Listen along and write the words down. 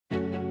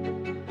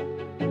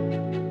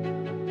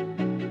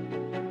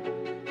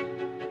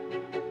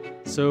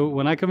So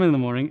when I come in the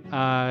morning,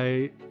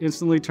 I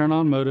instantly turn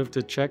on Motive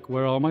to check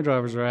where all my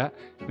drivers are at,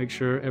 make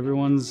sure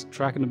everyone's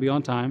tracking to be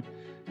on time.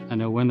 I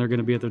know when they're going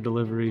to be at their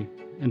delivery,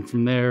 and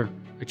from there,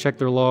 I check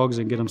their logs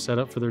and get them set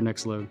up for their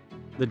next load.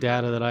 The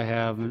data that I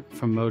have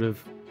from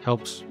Motive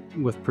helps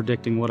with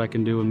predicting what I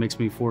can do and makes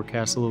me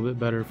forecast a little bit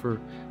better for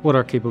what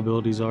our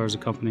capabilities are as a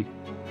company.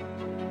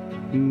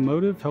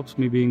 Motive helps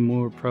me being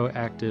more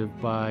proactive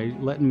by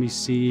letting me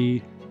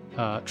see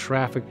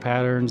traffic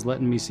patterns,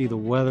 letting me see the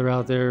weather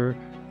out there,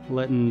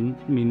 letting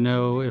me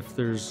know if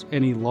there's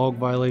any log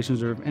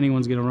violations or if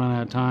anyone's going to run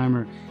out of time,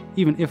 or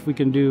even if we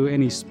can do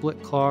any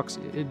split clocks.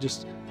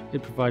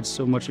 It provides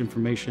so much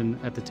information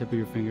at the tip of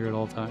your finger at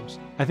all times.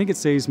 I think it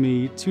saves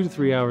me 2 to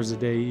 3 hours a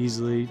day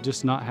easily,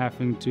 just not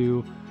having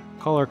to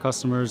call our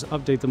customers,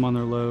 update them on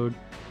their load.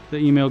 The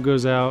email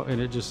goes out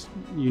and it's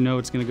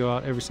going to go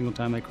out every single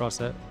time they cross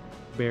that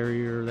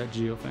barrier, that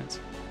geofence.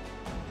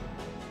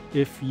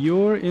 If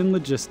you're in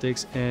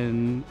logistics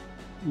and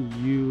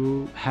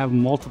you have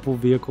multiple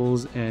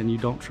vehicles and you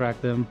don't track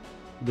them,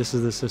 this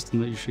is the system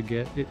that you should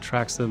get. It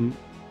tracks them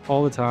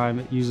all the time.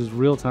 It uses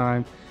real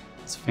time.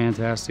 It's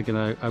fantastic, and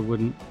I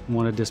wouldn't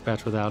want to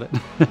dispatch without it.